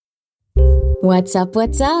What's up?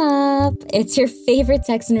 What's up? It's your favorite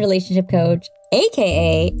sex and relationship coach,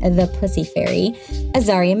 aka the Pussy Fairy,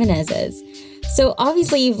 Azaria Menezes. So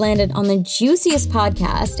obviously you've landed on the juiciest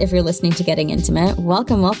podcast if you're listening to Getting Intimate.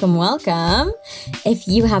 Welcome, welcome, welcome. If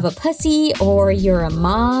you have a pussy or you're a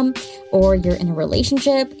mom or you're in a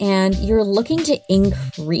relationship and you're looking to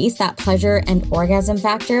increase that pleasure and orgasm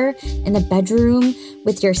factor in the bedroom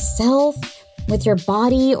with yourself, with your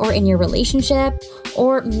body, or in your relationship,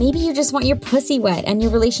 or maybe you just want your pussy wet and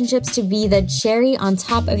your relationships to be the cherry on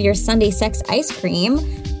top of your Sunday sex ice cream,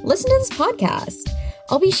 listen to this podcast.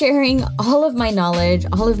 I'll be sharing all of my knowledge,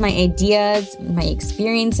 all of my ideas, my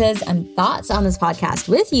experiences, and thoughts on this podcast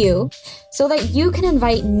with you so that you can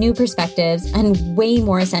invite new perspectives and way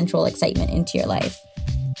more sensual excitement into your life.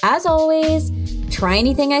 As always, try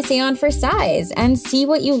anything I say on for size and see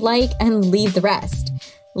what you like and leave the rest.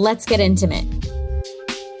 Let's get intimate.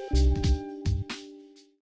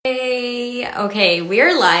 Hey, okay,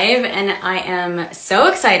 we're live and I am so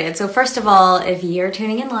excited. So first of all, if you're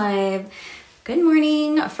tuning in live, good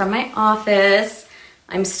morning from my office.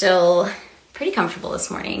 I'm still pretty comfortable this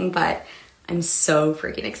morning, but I'm so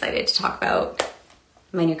freaking excited to talk about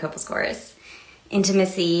my new couples course,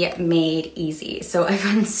 Intimacy Made Easy. So I've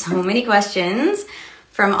gotten so many questions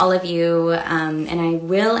from all of you, and I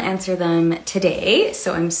will answer them today.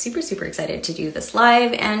 So I'm super, super excited to do this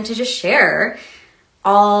live and to just share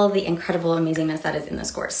all the incredible amazingness that is in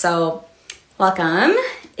this course. So welcome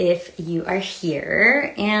if you are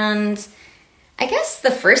here. And I guess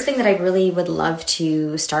the first thing that I really would love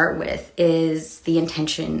to start with is the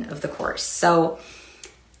intention of the course. So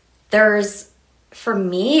for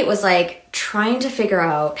me, it was like trying to figure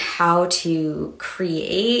out how to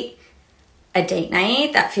create a date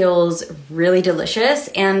night that feels really delicious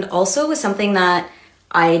and also was something that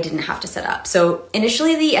I didn't have to set up. So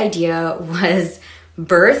initially the idea was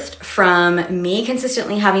birthed from me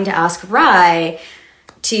consistently having to ask Rye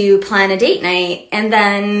to plan a date night and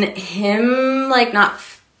then him not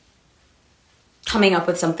coming up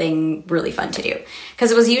with something really fun to do.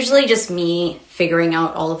 Because it was usually just me figuring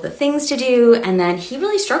out all of the things to do, and then he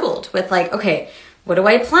really struggled with okay, what do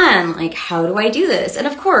I plan? How do I do this? And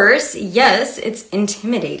of course, yes, it's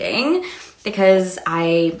intimidating because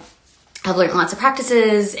I have learned lots of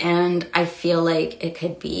practices and I feel like it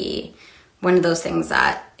could be one of those things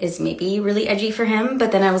that is maybe really edgy for him.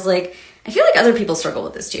 But then I was like, I feel like other people struggle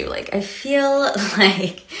with this too. I feel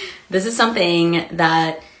like this is something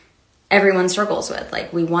that everyone struggles with.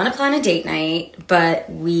 We want to plan a date night, but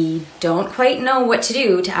we don't quite know what to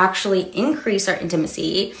do to actually increase our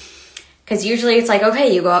intimacy. Because usually it's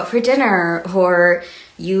okay, you go out for dinner, or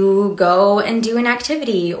you go and do an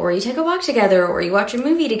activity, or you take a walk together, or you watch a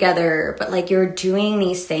movie together, but you're doing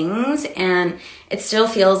these things and it still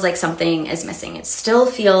feels like something is missing. It still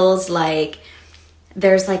feels like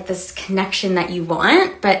there's this connection that you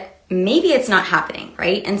want, but maybe it's not happening,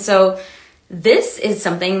 right? And so this is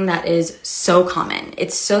something that is so common.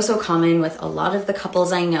 It's so common with a lot of the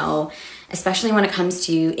couples I know, especially when it comes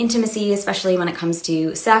to intimacy, especially when it comes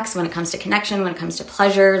to sex, when it comes to connection, when it comes to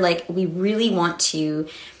pleasure. We really want to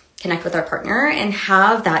connect with our partner and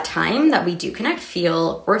have that time that we do connect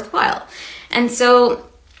feel worthwhile. And so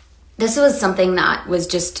this was something that was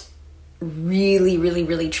just really, really,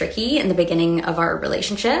 really tricky in the beginning of our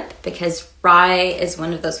relationship because Rye is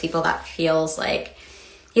one of those people that feels like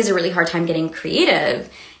he has a really hard time getting creative.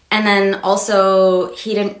 And then also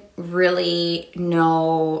he didn't really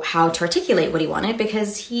know how to articulate what he wanted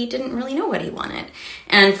because he didn't really know what he wanted.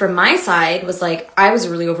 And from my side was I was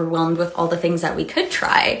really overwhelmed with all the things that we could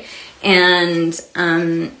try. And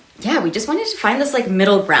we just wanted to find this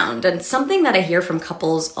middle ground. And something that I hear from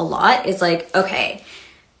couples a lot is okay,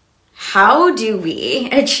 how do we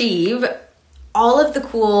achieve all of the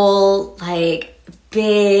cool,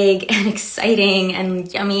 big and exciting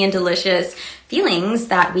and yummy and delicious feelings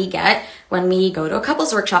that we get when we go to a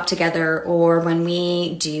couples workshop together, or when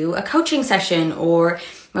we do a coaching session, or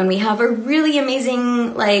when we have a really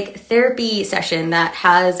amazing therapy session that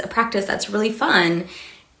has a practice that's really fun.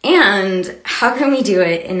 And how can we do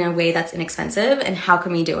it in a way that's inexpensive? And how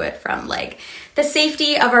can we do it from the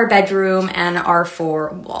safety of our bedroom and our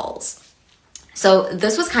four walls? So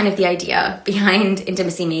this was kind of the idea behind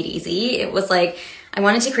Intimacy Made Easy. It was I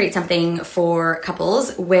wanted to create something for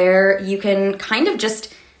couples where you can kind of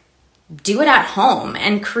just do it at home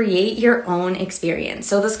and create your own experience.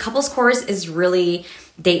 So this couples course is really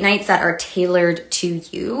date nights that are tailored to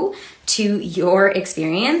you, to your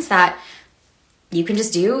experience, that you can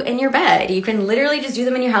just do in your bed. You can literally just do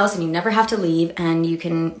them in your house and you never have to leave, and you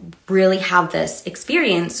can really have this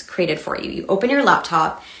experience created for you. You open your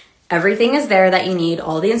laptop Everything is there that you need.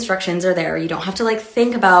 All the instructions are there. You don't have to like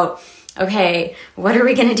think about, okay, what are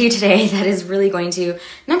we going to do today that is really going to,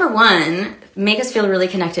 number one, make us feel really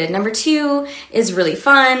connected. Number two is really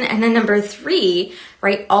fun. And then number three,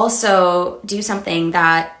 right, also do something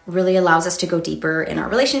that really allows us to go deeper in our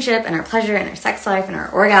relationship and our pleasure and our sex life and our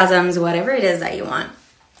orgasms, whatever it is that you want.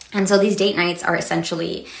 And so these date nights are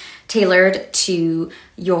essentially tailored to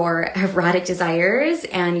your erotic desires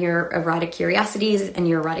and your erotic curiosities and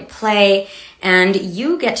your erotic play. And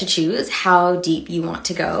you get to choose how deep you want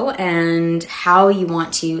to go and how you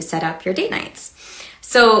want to set up your date nights.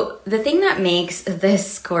 So the thing that makes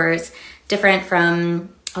this course different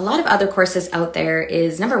from a lot of other courses out there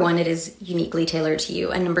is, number one, it is uniquely tailored to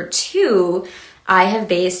you. And number two, I have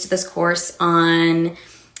based this course on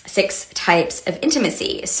 6 types of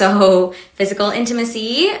intimacy. So physical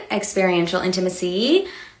intimacy, experiential intimacy,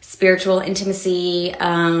 spiritual intimacy,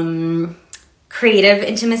 creative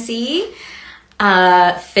intimacy,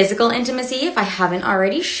 physical intimacy, if I haven't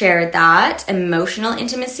already shared that, emotional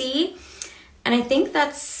intimacy, and I think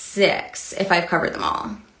that's 6 if I've covered them all.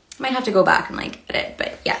 I might have to go back and like edit,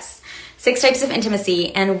 but yes, 6 types of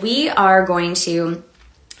intimacy. And we are going to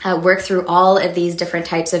work through all of these different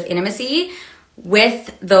types of intimacy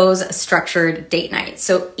with those structured date nights.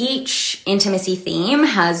 So each intimacy theme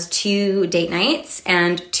has 2 date nights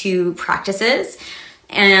and 2 practices,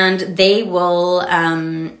 and they will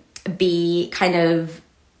be kind of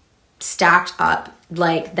stacked up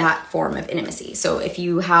like that form of intimacy. So if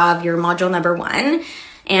you have your module number 1,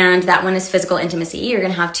 and that one is physical intimacy, you're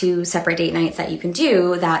going to have 2 separate date nights that you can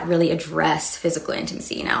do that really address physical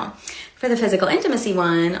intimacy. Now, for the physical intimacy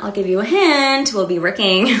one, I'll give you a hint. We'll be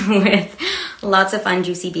working with lots of fun,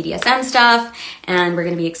 juicy BDSM stuff, and we're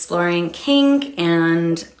going to be exploring kink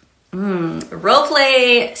and role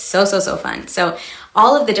play. So fun. So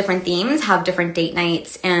all of the different themes have different date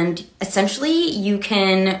nights, and essentially you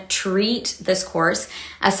can treat this course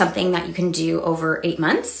as something that you can do over 8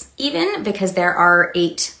 months even, because there are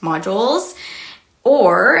 8 modules,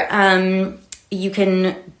 or you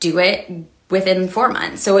can do it within 4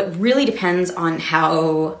 months. So it really depends on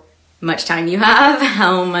how much time you have,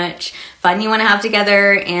 how much fun you want to have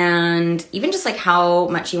together, and even just like how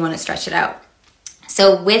much you want to stretch it out.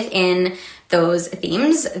 So within those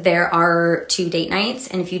themes, there are 2 date nights.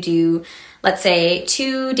 And if you do, let's say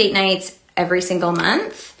 2 date nights every single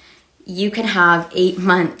month, you can have 8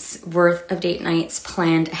 months worth of date nights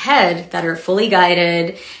planned ahead that are fully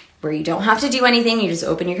guided, where you don't have to do anything. You just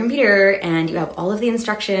open your computer and you have all of the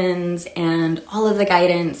instructions and all of the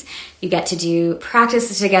guidance. You get to do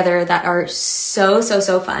practices together that are so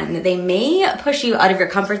fun. They may push you out of your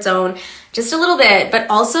comfort zone just a little bit, but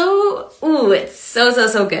also, it's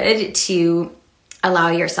so good to allow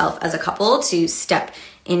yourself as a couple to step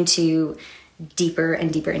into deeper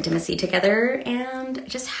and deeper intimacy together and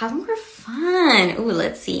just have more fun.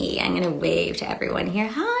 Let's see. I'm going to wave to everyone here.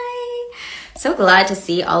 Hi. So glad to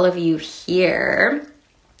see all of you here.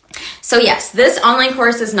 So yes, this online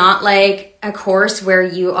course is not like a course where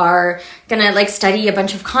you are going to like study a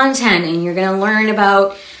bunch of content and you're going to learn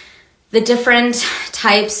about the different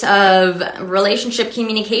types of relationship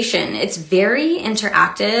communication. It's very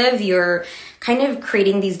interactive. You're kind of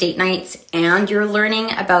creating these date nights and you're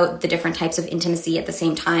learning about the different types of intimacy at the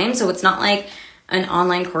same time. So it's not like an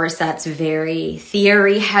online course that's very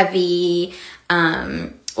theory heavy,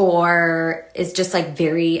 or is just like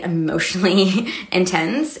very emotionally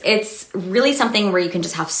intense. It's really something where you can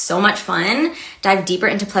just have so much fun, dive deeper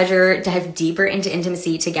into pleasure, dive deeper into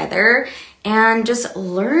intimacy together, and just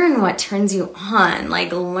learn what turns you on.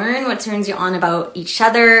 Like learn what turns you on about each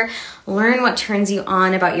other, learn what turns you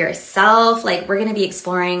on about yourself. Like we're going to be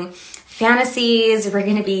exploring fantasies, we're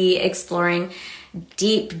going to be exploring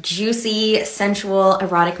deep, juicy, sensual,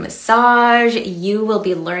 erotic massage. You will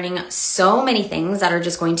be learning so many things that are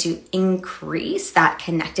just going to increase that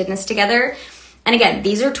connectedness together. And again,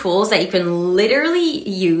 these are tools that you can literally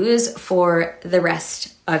use for the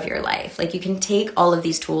rest of your life. Like you can take all of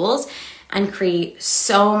these tools and create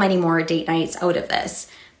so many more date nights out of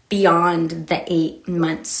this beyond the 8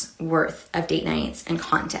 months worth of date nights and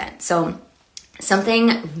content. So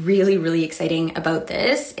something really exciting about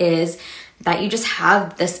this is that you just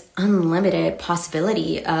have this unlimited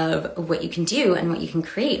possibility of what you can do and what you can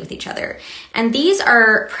create with each other. And these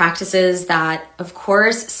are practices that, of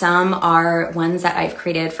course, some are ones that I've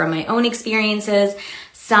created from my own experiences.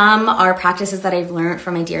 Some are practices that I've learned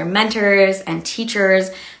from my dear mentors and teachers.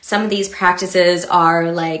 Some of these practices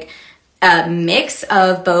are like a mix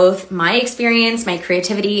of both my experience, my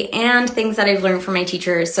creativity, and things that I've learned from my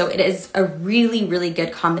teachers. So it is a really, really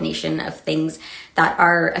good combination of things that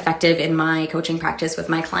are effective in my coaching practice with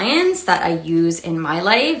my clients that I use in my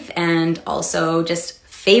life, and also just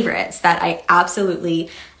favorites that I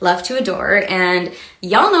absolutely love to adore. And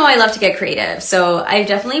y'all know I love to get creative. So I've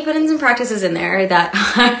definitely put in some practices in there that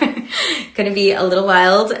are going to be a little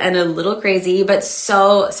wild and a little crazy, but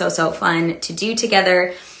so fun to do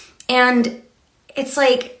together. And it's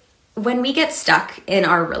like, when we get stuck in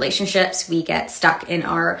our relationships, we get stuck in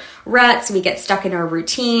our ruts, we get stuck in our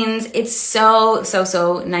routines, it's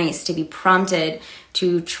so nice to be prompted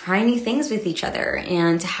to try new things with each other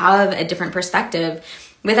and to have a different perspective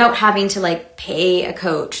without having to like pay a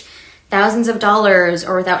coach thousands of dollars,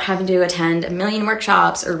 or without having to attend 1 million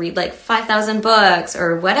workshops or read like 5,000 books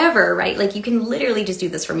or whatever, right? Like you can literally just do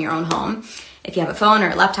this from your own home. If you have a phone or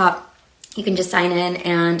a laptop, you can just sign in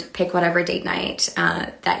and pick whatever date night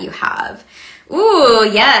that you have. Ooh,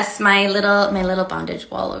 yes, my little bondage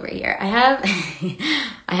wall over here. I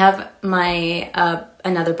have my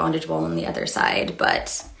another bondage wall on the other side,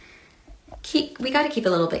 but we got to keep it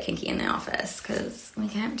a little bit kinky in the office because we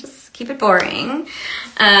can't just keep it boring.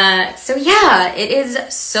 So yeah, it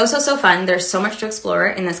is so fun. There's so much to explore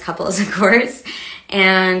in this couples course,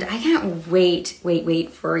 and I can't wait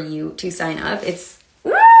for you to sign up.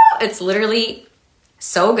 It's literally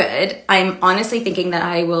so good. I'm honestly thinking that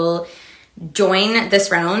I will join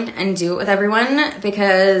this round and do it with everyone,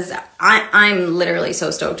 because I'm literally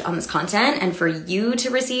so stoked on this content, and for you to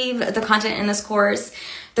receive the content in this course.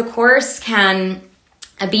 The course can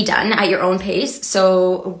be done at your own pace.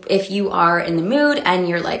 So if you are in the mood and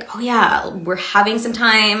you're like, oh yeah, we're having some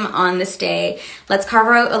time on this day, let's carve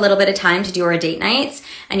out a little bit of time to do our date nights,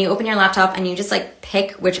 and you open your laptop and you just like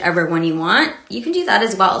pick whichever one you want, you can do that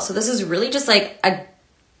as well. So this is really just like a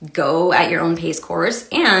go at your own pace course,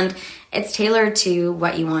 and it's tailored to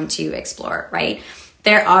what you want to explore, right?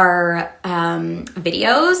 There are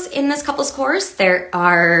videos in this couples course. There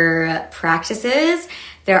are practices.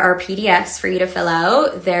 There are PDFs for you to fill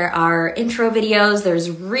out. There are intro videos. There's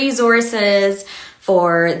resources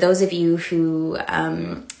for those of you who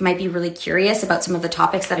might be really curious about some of the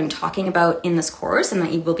topics that I'm talking about in this course and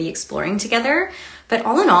that you will be exploring together. But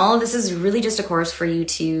all in all, this is really just a course for you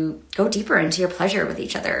to go deeper into your pleasure with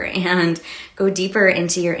each other and go deeper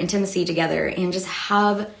into your intimacy together and just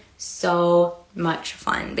have so much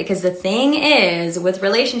fun. Because the thing is with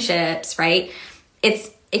relationships, right?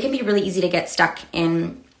 It can be really easy to get stuck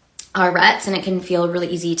in our ruts, and it can feel really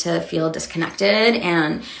easy to feel disconnected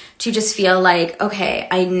and to just feel like, okay,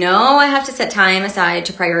 I know I have to set time aside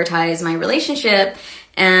to prioritize my relationship,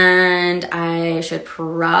 and I should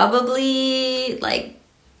probably like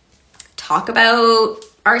talk about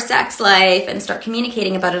our sex life and start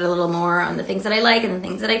communicating about it a little more on the things that I like and the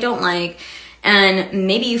things that I don't like. And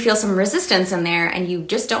maybe you feel some resistance in there and you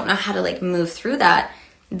just don't know how to like move through that.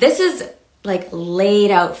 This is like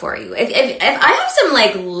laid out for you. If I have some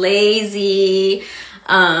like lazy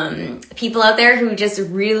people out there who just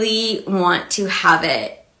really want to have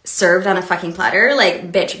it served on a fucking platter,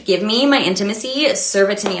 like, bitch, give me my intimacy, serve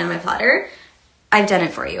it to me on my platter. I've done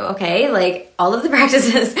it for you, okay? Like, all of the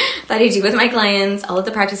practices that I do with my clients, all of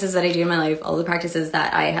the practices that I do in my life, all the practices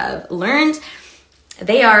that I have learned,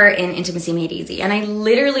 they are in Intimacy Made Easy. And I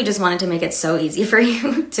literally just wanted to make it so easy for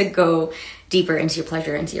you to go deeper into your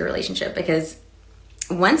pleasure, into your relationship. Because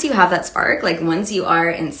once you have that spark, like once you are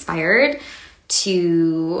inspired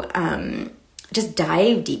to just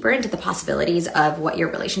dive deeper into the possibilities of what your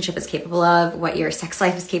relationship is capable of, what your sex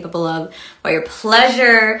life is capable of, what your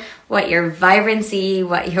pleasure, what your vibrancy,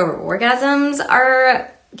 what your orgasms are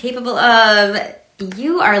capable of,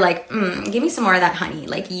 you are like, give me some more of that, honey.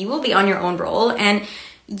 Like, you will be on your own roll, and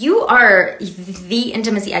you are the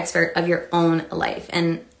intimacy expert of your own life.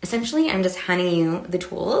 And essentially, I'm just handing you the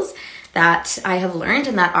tools that I have learned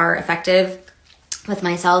and that are effective with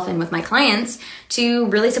myself and with my clients to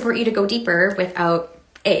really support you to go deeper without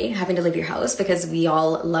having to leave your house, because we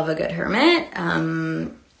all love a good hermit,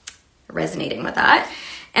 resonating with that,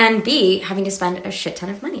 and B, having to spend a shit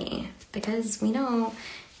ton of money, because we know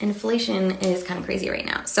inflation is kind of crazy right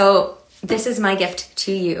now. So this is my gift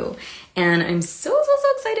to you, and I'm so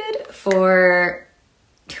excited for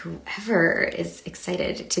whoever is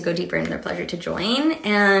excited to go deeper into their pleasure to join.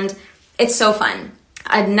 And it's so fun.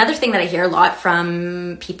 Another thing that I hear a lot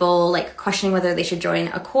from people like questioning whether they should join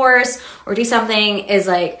a course or do something is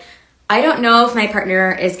like, I don't know if my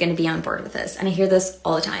partner is going to be on board with this. And I hear this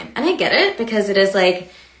all the time. And I get it, because it is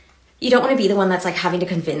like, you don't want to be the one that's like having to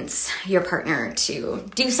convince your partner to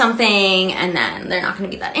do something and then they're not going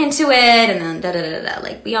to be that into it and then da da da da.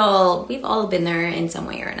 Like we've all been there in some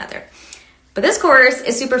way or another. But this course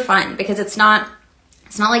is super fun because it's not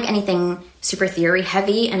like anything super theory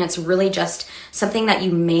heavy, and it's really just something that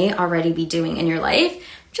you may already be doing in your life,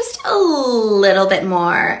 just a little bit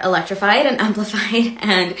more electrified and amplified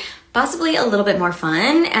and possibly a little bit more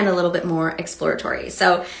fun and a little bit more exploratory.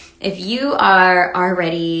 So if you are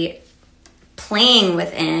already playing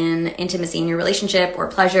within intimacy in your relationship or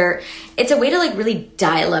pleasure, it's a way to like really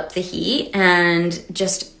dial up the heat and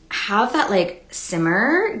just have that like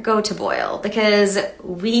simmer go to boil, because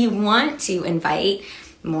we want to invite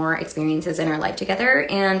more experiences in our life together.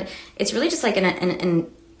 And it's really just like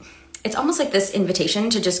it's almost like this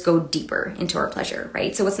invitation to just go deeper into our pleasure,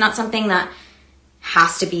 right? So it's not something that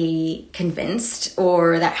has to be convinced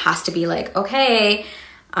or that has to be like, okay,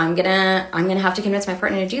 I'm gonna have to convince my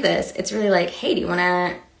partner to do this. It's really like, hey, do you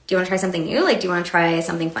wanna try something new? Like, do you wanna try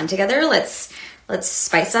something fun together? Let's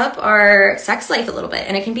spice up our sex life a little bit.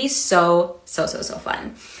 And it can be so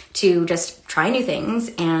fun to just try new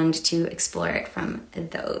things and to explore it from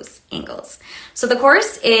those angles. So the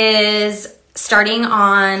course is starting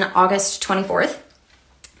on August 24th.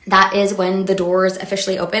 That is when the doors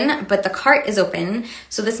officially open, but the cart is open.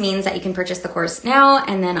 So this means that you can purchase the course now,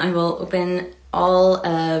 and then I will open all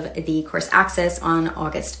of the course access on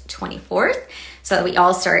August 24th so that we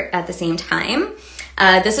all start at the same time.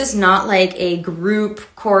 This is not like a group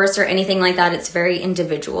course or anything like that. It's very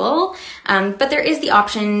individual, but there is the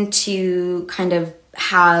option to kind of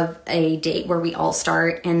have a date where we all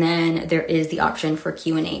start, and then there is the option for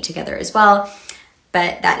Q&A together as well.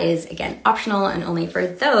 But that is, again, optional and only for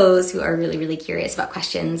those who are really, really curious about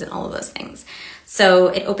questions and all of those things. So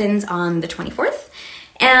it opens on the 24th.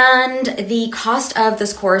 And the cost of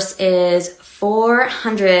this course is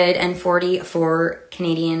 $444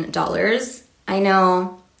 Canadian dollars. I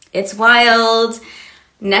know, it's wild.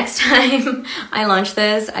 Next time I launch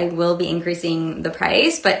this, I will be increasing the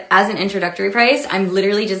price. But as an introductory price, I'm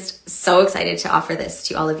literally just so excited to offer this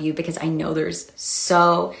to all of you because I know there's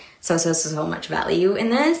so much value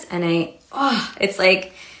in this. And it is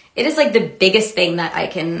like the biggest thing that I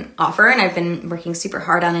can offer. And I've been working super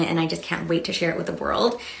hard on it, and I just can't wait to share it with the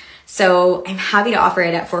world. So I'm happy to offer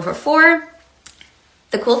it at $444.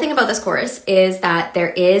 The cool thing about this course is that there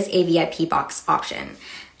is a VIP box option.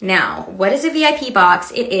 Now, what is a VIP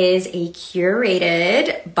box? It is a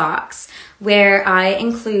curated box where I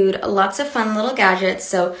include lots of fun little gadgets.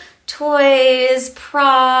 So toys,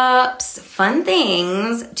 props, fun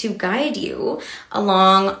things to guide you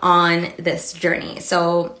along on this journey.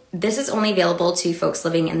 So this is only available to folks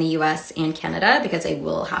living in the US and Canada because I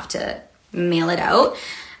will have to mail it out.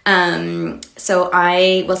 So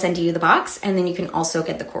I will send you the box, and then you can also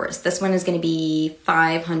get the course. This one is going to be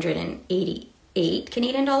 $588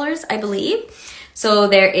 Canadian dollars, I believe. So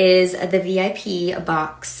there is the VIP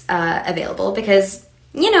box available because,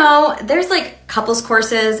 you know, there's like couples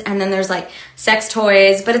courses and then there's like sex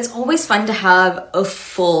toys, but it's always fun to have a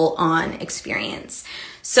full-on experience.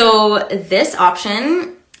 So this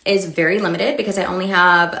option is very limited because I only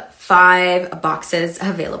have 5 boxes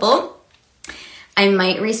available. I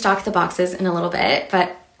might restock the boxes in a little bit,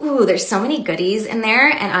 but there's so many goodies in there,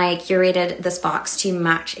 and I curated this box to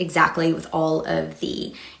match exactly with all of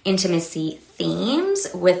the intimacy themes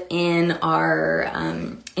within our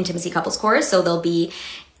intimacy couples course. So there'll be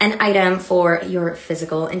an item for your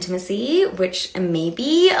physical intimacy, which may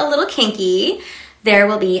be a little kinky. There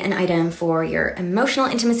will be an item for your emotional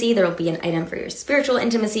intimacy. There will be an item for your spiritual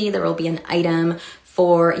intimacy. There will be an item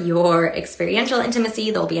for your experiential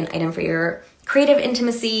intimacy. There will be an item for your creative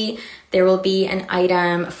intimacy. There will be an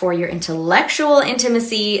item for your intellectual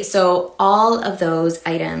intimacy. So all of those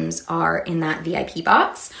items are in that VIP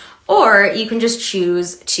box. Or you can just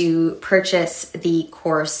choose to purchase the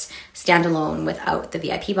course standalone without the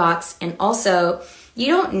VIP box. And also, you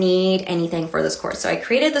don't need anything for this course. So I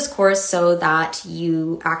created this course so that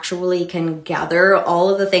you actually can gather all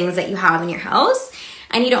of the things that you have in your house,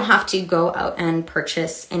 and you don't have to go out and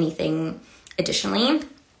purchase anything additionally.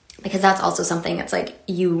 Because that's also something, it's like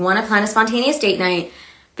you want to plan a spontaneous date night,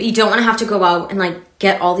 but you don't want to have to go out and like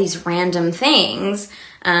get all these random things.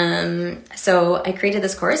 So I created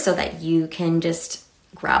this course so that you can just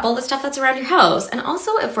grab all the stuff that's around your house. And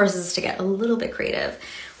also it forces us to get a little bit creative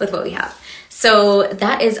with what we have. So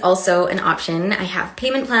that is also an option. I have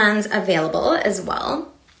payment plans available as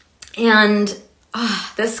well. And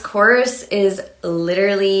this course is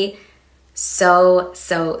literally so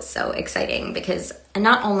exciting because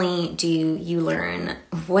not only do you learn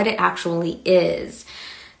what it actually is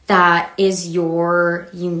that is your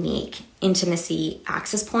unique intimacy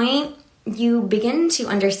access point, you begin to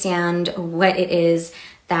understand what it is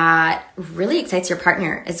that really excites your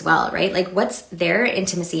partner as well, right? Like, what's their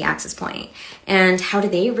intimacy access point, and how do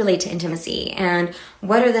they relate to intimacy, and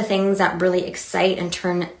what are the things that really excite and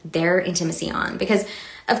turn their intimacy on? Because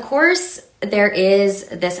of course there is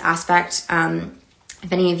this aspect,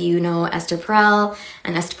 if any of you know Esther Perel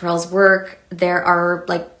and Esther Perel's work, there are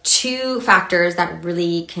like two factors that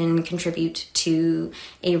really can contribute to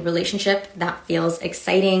a relationship that feels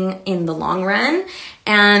exciting in the long run.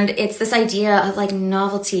 And it's this idea of like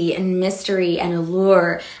novelty and mystery and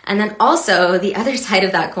allure. And then also the other side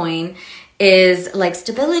of that coin is like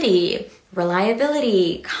stability,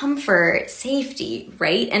 reliability, comfort, safety,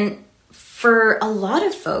 right? And for a lot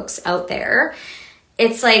of folks out there,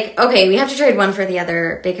 it's like, okay, we have to trade one for the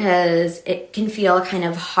other because it can feel kind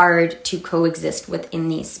of hard to coexist within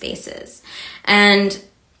these spaces. And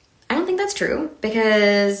I don't think that's true,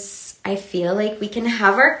 because I feel like we can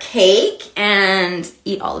have our cake and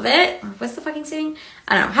eat all of it. Or what's the fucking saying?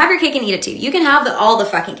 I don't know. Have your cake and eat it too. You can have all the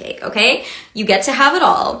fucking cake, okay? You get to have it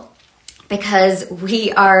all, because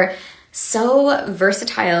we are so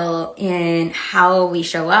versatile in how we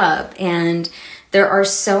show up, and there are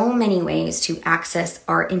so many ways to access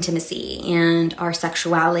our intimacy and our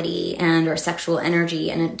sexuality and our sexual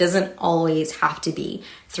energy, and it doesn't always have to be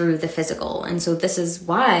through the physical. And so this is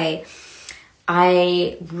why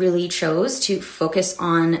I really chose to focus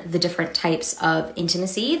on the different types of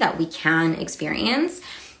intimacy that we can experience,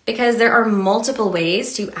 because there are multiple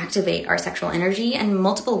ways to activate our sexual energy and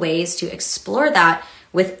multiple ways to explore that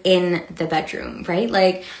within the bedroom, right?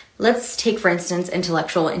 Like, let's take, for instance,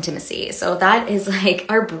 intellectual intimacy. So that is like,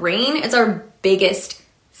 our brain is our biggest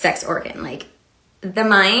sex organ. Like, the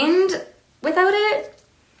mind, without it,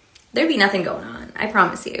 there'd be nothing going on, I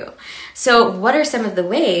promise you. So what are some of the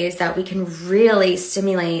ways that we can really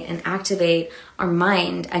stimulate and activate our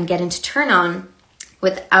mind and get into turn on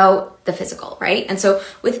without the physical, right? And so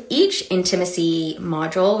with each intimacy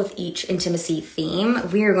module, with each intimacy theme,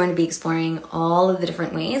 we are going to be exploring all of the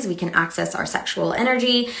different ways we can access our sexual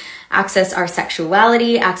energy, access our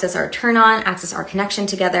sexuality, access our turn on, access our connection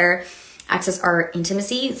together, access our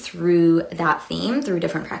intimacy through that theme, through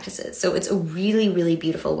different practices. So it's a really, really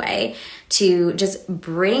beautiful way to just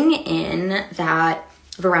bring in that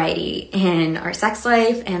variety in our sex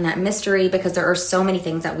life and that mystery, because there are so many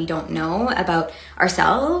things that we don't know about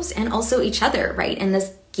ourselves and also each other, right? And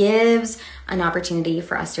this gives an opportunity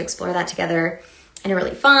for us to explore that together in a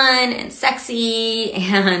really fun and sexy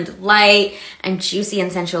and light and juicy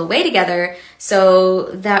and sensual way together, so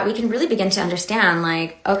that we can really begin to understand,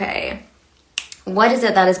 like, okay, what is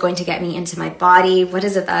it that is going to get me into my body? What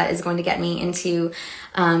is it that is going to get me into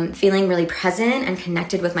feeling really present and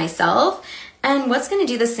connected with myself? And what's going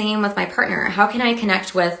to do the same with my partner? How can I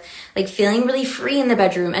connect with like feeling really free in the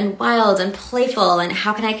bedroom and wild and playful? And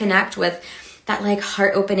how can I connect with that like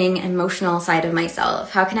heart-opening emotional side of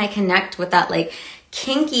myself? How can I connect with that like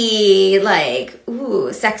kinky, like,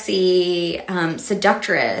 ooh, sexy,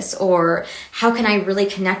 seductress? Or how can I really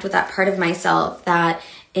connect with that part of myself that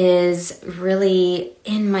is really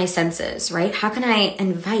in my senses, right? How can I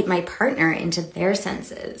invite my partner into their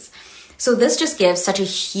senses? So this just gives such a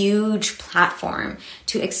huge platform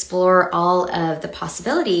to explore all of the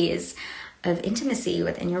possibilities of intimacy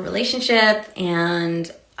within your relationship.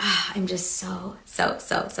 And I'm just so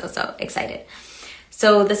excited.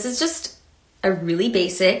 So this is just a really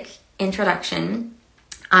basic introduction.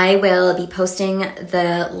 I will be posting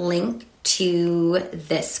the link to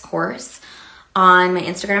this course on my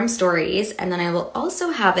Instagram stories, and then I will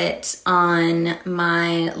also have it on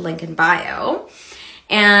my link in bio.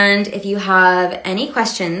 And if you have any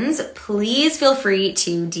questions, please feel free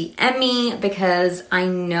to DM me, because I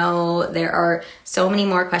know there are so many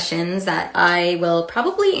more questions that I will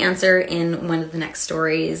probably answer in one of the next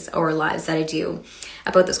stories or lives that I do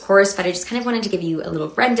about this course. But I just kind of wanted to give you a little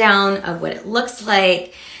rundown of what it looks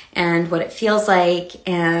like and what it feels like,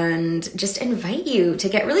 and just invite you to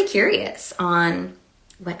get really curious on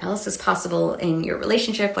what else is possible in your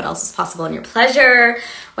relationship, what else is possible in your pleasure,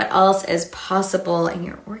 what else is possible in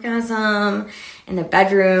your orgasm, in the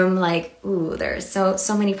bedroom. Like, ooh, there's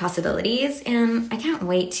so many possibilities, and I can't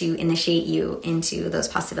wait to initiate you into those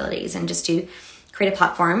possibilities and just to create a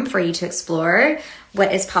platform for you to explore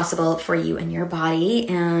what is possible for you and your body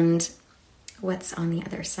and what's on the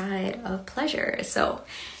other side of pleasure. So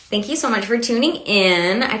thank you so much for tuning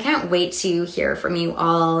in. I can't wait to hear from you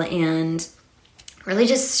all and really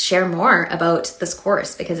just share more about this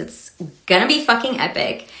course, because it's gonna be fucking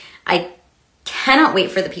epic. I cannot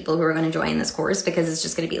wait for the people who are going to join this course, because it's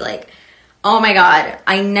just going to be like Oh my God,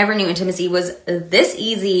 I never knew intimacy was this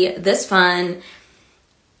easy, this fun.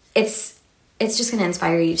 It's just going to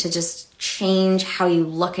inspire you to just change how you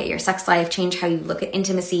look at your sex life, change how you look at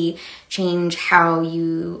intimacy, change how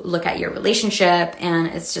you look at your relationship, and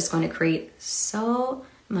it's just going to create so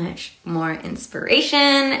much more inspiration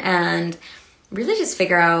and really just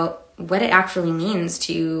figure out what it actually means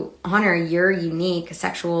to honor your unique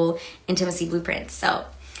sexual intimacy blueprint. So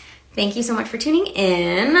thank you so much for tuning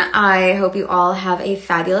in. I hope you all have a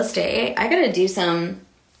fabulous day. I gotta do some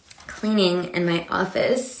cleaning in my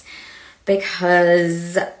office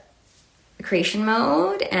because creation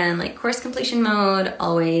mode and like course completion mode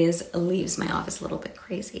always leaves my office a little bit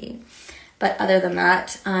crazy. But other than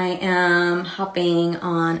that, I am hopping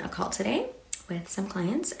on a call today with some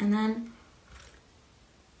clients, and then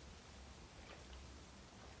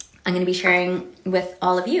I'm going to be sharing with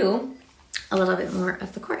all of you a little bit more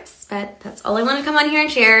of the course. But that's all I want to come on here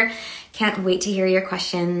and share. Can't wait to hear your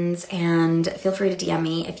questions, and feel free to DM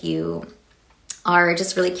me if you are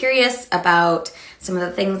just really curious about some of the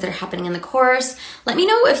things that are happening in the course. Let me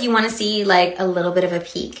know if you want to see like a little bit of a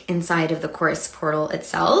peek inside of the course portal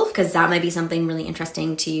itself, because that might be something really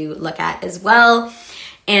interesting to look at as well.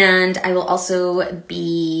 And I will also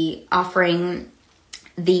be offering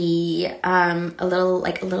a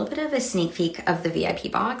little bit of a sneak peek of the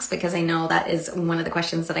VIP box, because I know that is one of the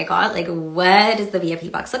questions that I got, like, what does the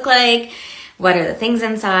VIP box look like? What are the things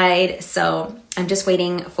inside? So I'm just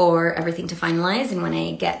waiting for everything to finalize, and when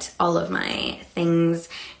I get all of my things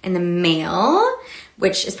in the mail,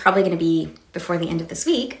 which is probably going to be before the end of this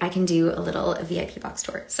week, I can do a little VIP box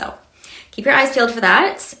tour. So keep your eyes peeled for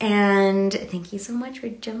that, and thank you so much for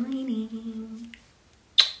joining.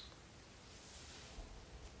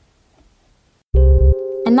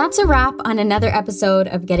 And that's a wrap on another episode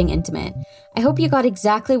of Getting Intimate. I hope you got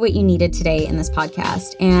exactly what you needed today in this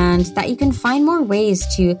podcast, and that you can find more ways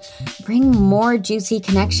to bring more juicy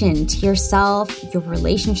connection to yourself, your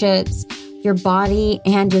relationships, your body,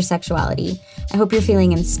 and your sexuality. I hope you're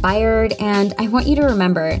feeling inspired, and I want you to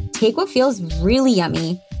remember, take what feels really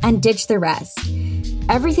yummy and ditch the rest.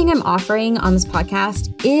 Everything I'm offering on this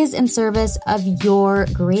podcast is in service of your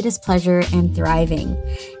greatest pleasure and thriving.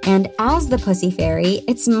 And as the Pussy Fairy,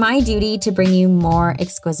 it's my duty to bring you more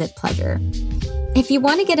exquisite pleasure. If you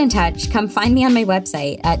want to get in touch, come find me on my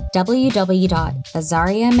website at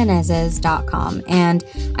www.azariamenezes.com. And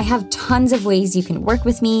I have tons of ways you can work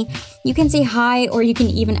with me. You can say hi, or you can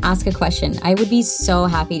even ask a question. I would be so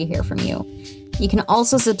happy to hear from you. You can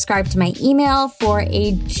also subscribe to my email for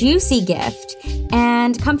a juicy gift,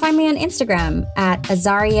 and come find me on Instagram at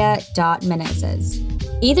azaria.menezes.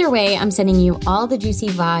 Either way, I'm sending you all the juicy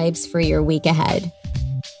vibes for your week ahead.